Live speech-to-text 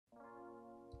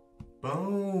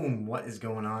Boom! What is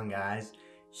going on, guys?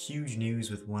 Huge news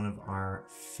with one of our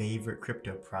favorite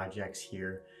crypto projects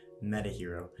here,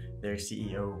 MetaHero. Their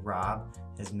CEO, Rob,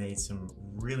 has made some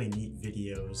really neat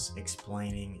videos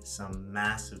explaining some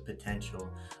massive potential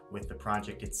with the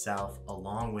project itself,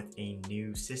 along with a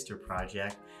new sister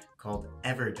project called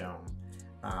Everdome.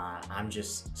 I'm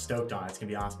just stoked on it. It's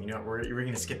gonna be awesome. You know what, we're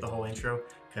gonna skip the whole intro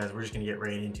because we're just gonna get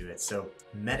right into it. So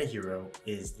MetaHero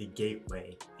is the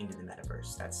gateway into the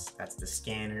metaverse. That's the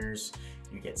scanners.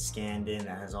 You get scanned in.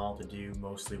 That has all to do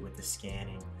mostly with the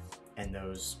scanning and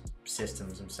those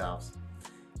systems themselves.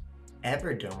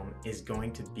 Everdome is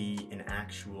going to be an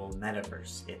actual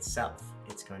metaverse itself.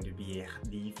 It's going to be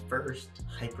the first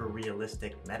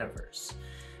hyper-realistic metaverse,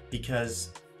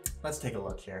 because let's take a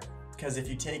look here. Because if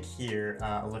you take here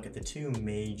a look at the two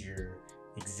major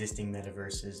existing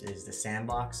metaverses is the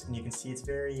sandbox, and you can see it's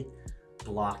very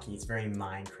blocky, it's very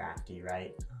Minecrafty,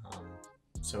 right?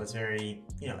 So it's very,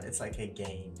 it's like a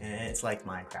game, and it's like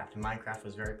Minecraft, and Minecraft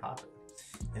was very popular.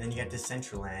 And then you got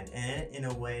Decentraland, and it, in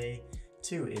a way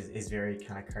too is very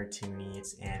kind of cartoony,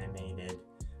 it's animated.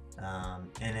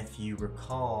 And if you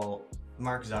recall,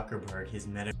 Mark Zuckerberg, his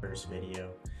metaverse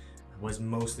video was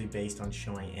mostly based on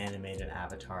showing animated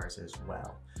avatars as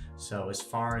well. So as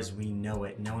far as we know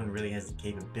it, no one really has the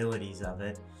capabilities of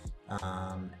it.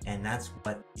 And that's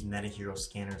what these MetaHero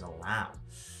scanners allow.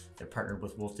 They're partnered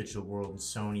with Wolf Digital World and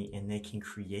Sony, and they can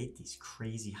create these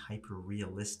crazy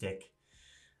hyper-realistic,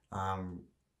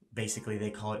 basically they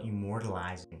call it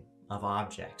immortalizing of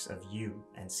objects, of you,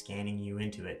 and scanning you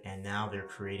into it. And now they're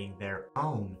creating their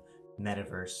own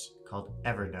metaverse called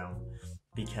Everdome,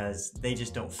 because they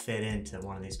just don't fit into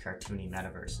one of these cartoony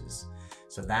metaverses.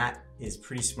 So that is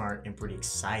pretty smart and pretty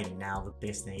exciting. Now the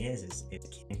biggest thing is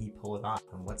can he pull it off,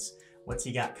 and what's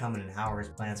he got coming, and how are his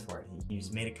plans for it?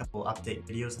 He's made a couple update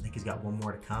videos. I think he's got one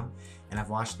more to come, and I've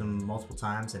watched them multiple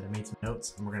times and I made some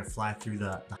notes, and we're gonna fly through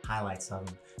the highlights of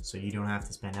them so you don't have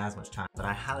to spend as much time. But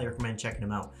I highly recommend checking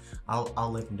them out.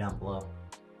 I'll link them down below.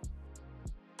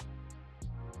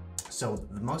 So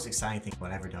the most exciting thing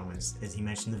about Everdome is he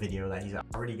mentioned in the video that he's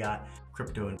already got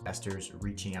crypto investors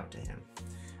reaching out to him.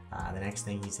 The next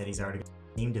thing he said, he's already got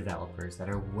game developers that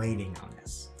are waiting on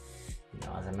this.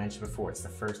 As I mentioned before, it's the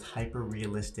first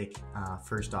hyper-realistic,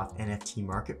 first off NFT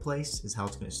marketplace is how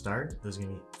it's going to start. It's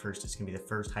going to be the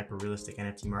first hyper-realistic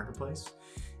NFT marketplace,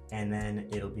 and then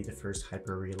it'll be the first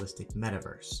hyper-realistic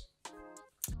metaverse.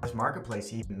 This marketplace,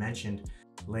 he even mentioned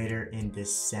later in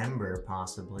December,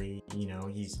 possibly,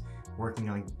 he's working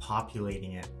on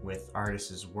populating it with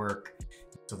artists' work.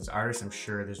 So this artist, I'm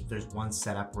sure there's one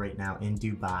set up right now in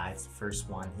Dubai. It's the first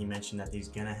one. He mentioned that he's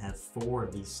gonna have 4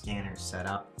 of these scanners set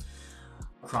up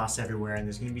across everywhere, and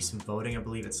there's gonna be some voting, I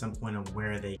believe, at some point on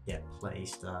where they get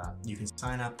placed. You can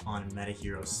sign up on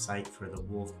MetaHero's site for the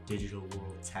Wolf Digital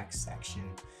World Tech section,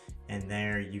 and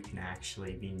there you can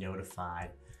actually be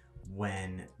notified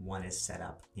when one is set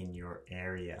up in your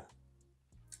area.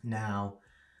 Now,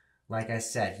 like I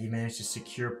said, he managed to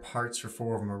secure parts for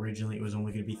 4 of them. Originally it was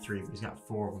only going to be 3, but he's got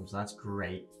 4 of them, so that's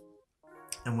great.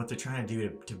 And what they're trying to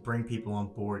do to bring people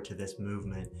on board to this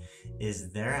movement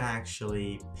is they're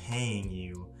actually paying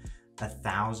you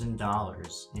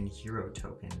 $1,000 in hero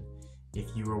token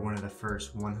if you were one of the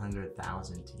first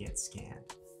 100,000 to get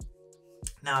scanned.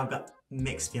 Now, I've got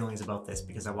mixed feelings about this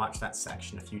because I watched that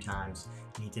section a few times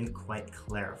and he didn't quite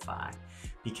clarify.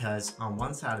 Because on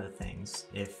one side of the things,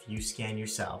 if you scan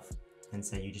yourself and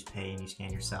say you just pay and you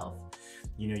scan yourself,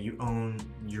 you own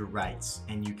your rights,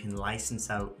 and you can license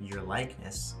out your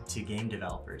likeness to game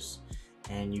developers,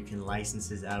 and you can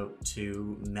license it out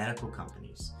to medical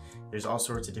companies. There's all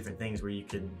sorts of different things where you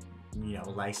could,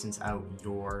 license out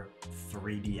your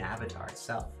 3D avatar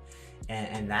itself.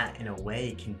 And that, in a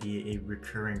way, can be a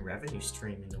recurring revenue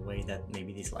stream in the way that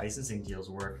maybe these licensing deals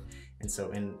work. And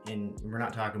so we're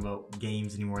not talking about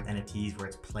games anymore with NFTs where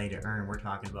it's play to earn. We're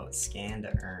talking about scan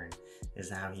to earn is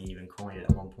how he even coined it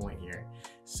at one point here.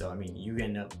 So, I mean, you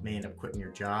may end up quitting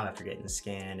your job after getting the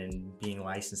scan and being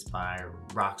licensed by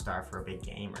Rockstar for a big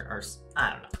game or I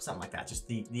don't know, something like that. Just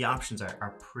the options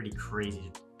are pretty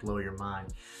crazy to blow your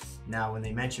mind. Now, when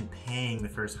they mention paying the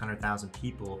first 100,000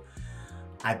 people,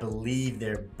 I believe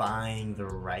they're buying the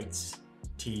rights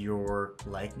to your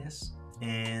likeness,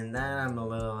 and that I'm a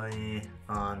little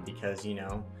on, because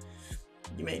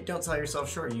don't sell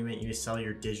yourself short. You may sell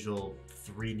your digital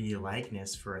 3D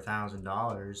likeness for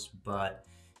 $1,000, but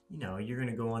you're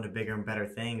gonna go on to bigger and better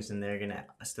things, and they're gonna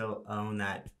still own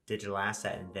that digital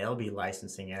asset, and they'll be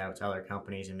licensing it out to other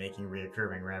companies and making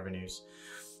recurring revenues.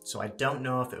 So I don't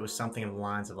know if it was something along the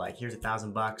lines of like, here's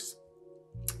 $1,000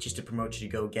 just to promote you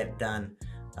to go get it done,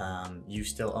 you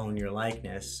still own your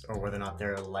likeness, or whether or not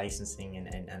they're licensing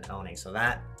and owning. So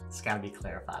that's got to be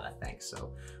clarified, I think.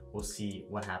 So we'll see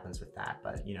what happens with that.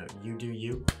 But you know, you do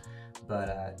you,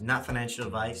 but not financial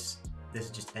advice. This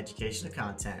is just educational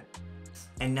content.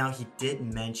 And now he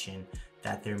did mention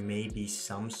that there may be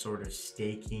some sort of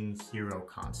staking hero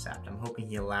concept. I'm hoping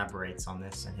he elaborates on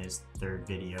this in his third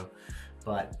video.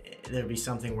 But there'll be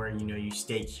something where, you know, you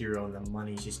stake hero and the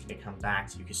money's just going to come back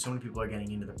to you, because so many people are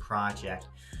getting into the project.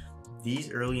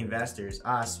 These early investors,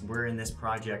 us, we're in this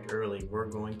project early, we're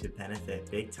going to benefit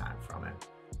big time from it.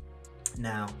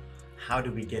 Now, how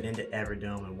do we get into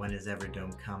Everdome, and when is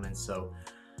Everdome coming? So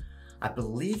I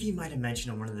believe you might have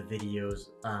mentioned in one of the videos,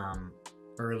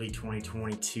 early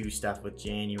 2022 stuff with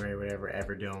January, whatever,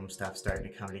 Everdome stuff starting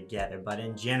to come together. But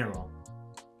in general,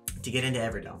 to get into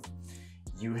Everdome,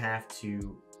 you have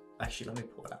to, actually, let me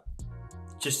pull it up.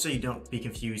 Just so you don't be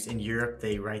confused, in Europe,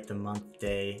 they write the month,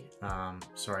 day,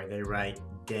 they write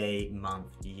day, month,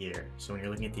 year. So when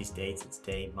you're looking at these dates, it's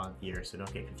day, month, year. So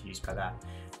don't get confused by that.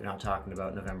 They're not talking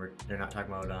about November, they're not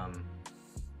talking about,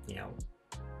 you know,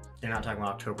 they're not talking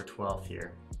about October 12th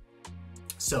here.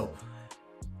 So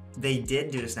they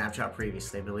did do a snapshot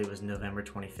previously, I believe it was November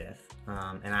 25th.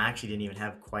 And I actually didn't even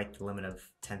have quite the limit of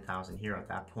 10,000 hero at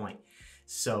that point.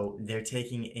 So they're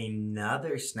taking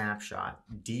another snapshot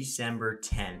December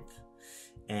 10th.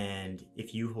 And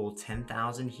if you hold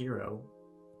 10,000 hero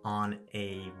on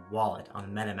a wallet, on a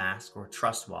MetaMask or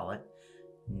Trust wallet,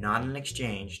 not an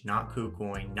exchange, not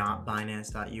KuCoin, not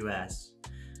Binance.us,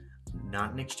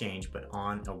 not an exchange, but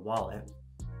on a wallet,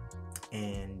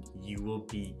 and you will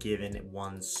be given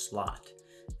one slot,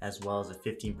 as well as a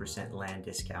 15% land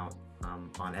discount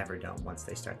on Everdome once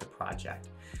they start the project.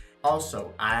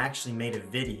 Also, I actually made a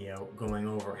video going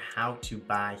over how to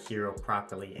buy hero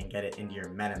properly and get it into your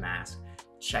MetaMask.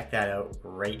 Check that out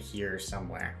right here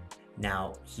somewhere.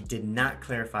 Now, he did not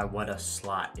clarify what a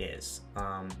slot is.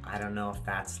 I don't know if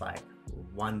that's like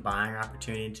one buying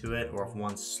opportunity into it, or if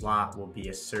one slot will be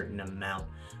a certain amount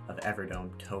of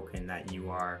Everdome token that you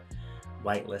are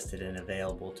whitelisted and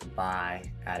available to buy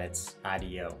at its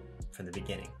IDO from the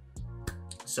beginning.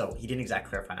 So he didn't exactly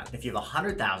clarify that. If you have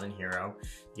 100,000 hero,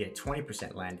 you get a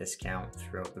 20% land discount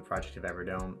throughout the project of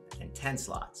Everdome and 10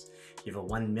 slots. If you have a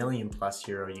 1 million plus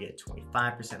hero, you get a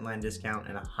 25% land discount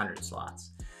and 100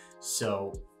 slots.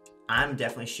 So I'm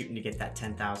definitely shooting to get that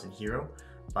 10,000 hero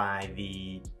by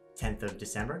the 10th of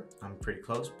December. I'm pretty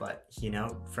close, but you know,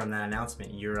 from that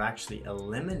announcement, you're actually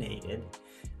eliminated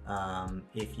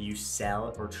if you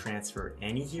sell or transfer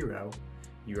any hero.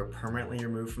 You are permanently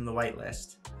removed from the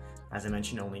whitelist. As I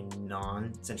mentioned, only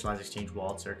non-centralized exchange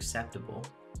wallets are acceptable,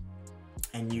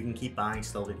 and you can keep buying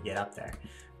slowly to get up there.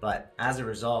 But as a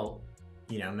result,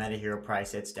 you know, MetaHero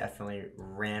price, it's definitely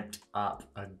ramped up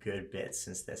a good bit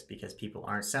since this, because people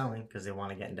aren't selling because they want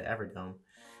to get into Everdome,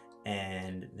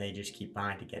 and they just keep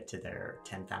buying to get to their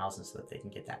 10,000 so that they can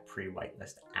get that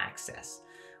pre-whitelist access,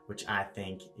 which I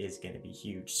think is going to be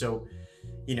huge. So,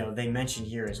 you know, they mentioned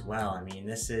here as well, I mean,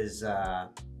 this is,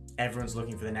 everyone's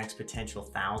looking for the next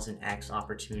potential 1000x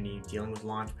opportunity. Dealing with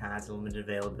launch pads and limited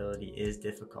availability is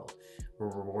difficult. We're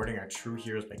rewarding our true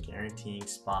heroes by guaranteeing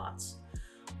spots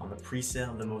on the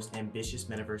pre-sale of the most ambitious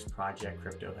metaverse project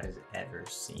crypto has ever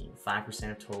seen.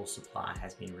 5% of total supply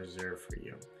has been reserved for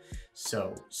you.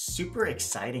 So super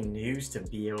exciting news to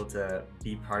be able to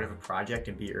be part of a project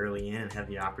and be early in and have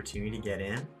the opportunity to get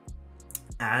in.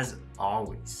 As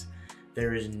always,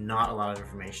 there is not a lot of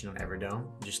information on Everdome.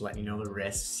 I'm just letting you know the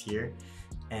risks here.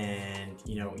 And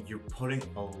you know, you're putting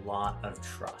a lot of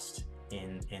trust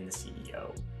in the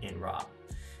CEO, in Rob.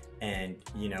 And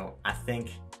you know,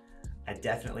 I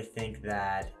definitely think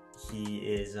that he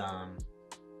is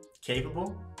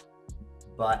capable,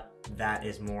 but that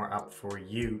is more up for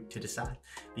you to decide,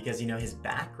 because you know, his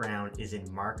background is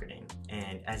in marketing,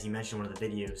 and as he mentioned in one of the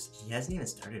videos, he hasn't even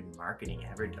started marketing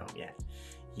Everdome yet.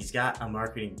 He's got a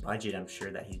marketing budget, I'm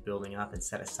sure, that he's building up and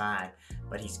set aside,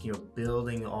 but he's, you know,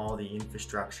 building all the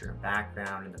infrastructure and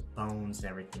background and the bones and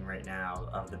everything right now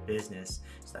of the business.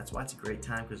 So that's why it's a great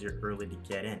time, because you're early to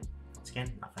get in. Once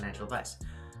again, not financial advice.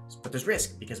 But there's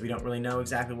risk, because we don't really know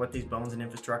exactly what these bones and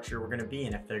infrastructure were going to be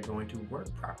and if they're going to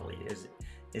work properly.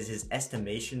 Is his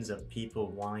estimations of people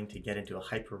wanting to get into a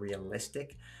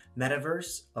hyper-realistic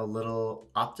metaverse a little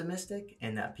optimistic,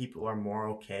 and that people are more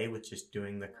okay with just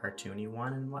doing the cartoony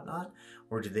one and whatnot?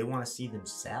 Or do they want to see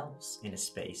themselves in a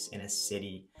space, in a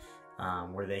city,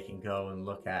 where they can go and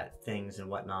look at things and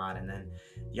whatnot, and then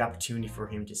the opportunity for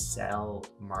him to sell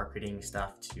marketing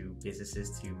stuff to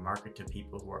businesses, to market to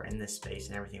people who are in this space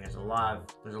and everything? There's a lot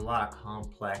of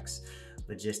complex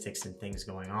logistics and things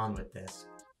going on with this.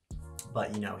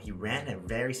 But you know, he ran a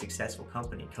very successful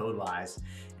company code-wise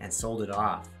and sold it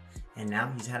off. And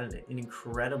now he's had an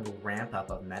incredible ramp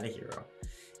up of MetaHero.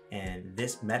 And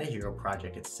this MetaHero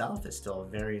project itself is still a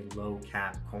very low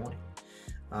cap coin.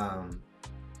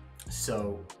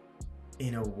 So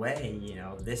in a way, you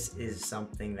know, this is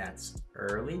something that's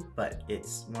early, but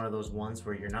it's one of those ones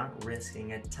where you're not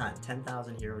risking a ton.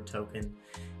 10,000 hero token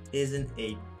isn't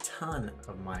a ton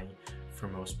of money for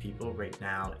most people. Right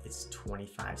now it's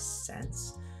 25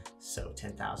 cents. So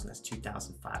 10,000, that's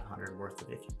 2,500 worth of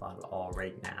it if you bought it all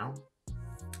right now.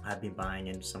 I've been buying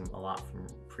in a lot from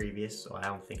previous, so I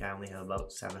don't think I only have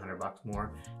about 700 bucks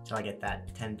more until I get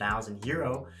that 10,000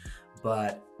 hero.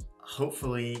 But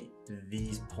hopefully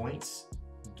these points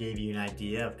gave you an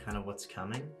idea of kind of what's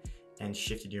coming and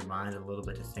shifted your mind a little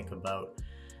bit to think about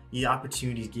the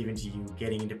opportunities given to you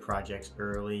getting into projects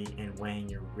early and weighing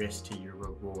your risk to your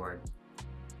reward.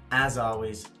 As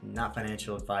always, not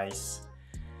financial advice.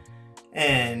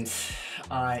 And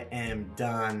I am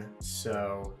done,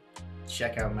 so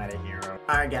check out MetaHero.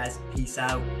 Alright guys, peace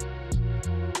out.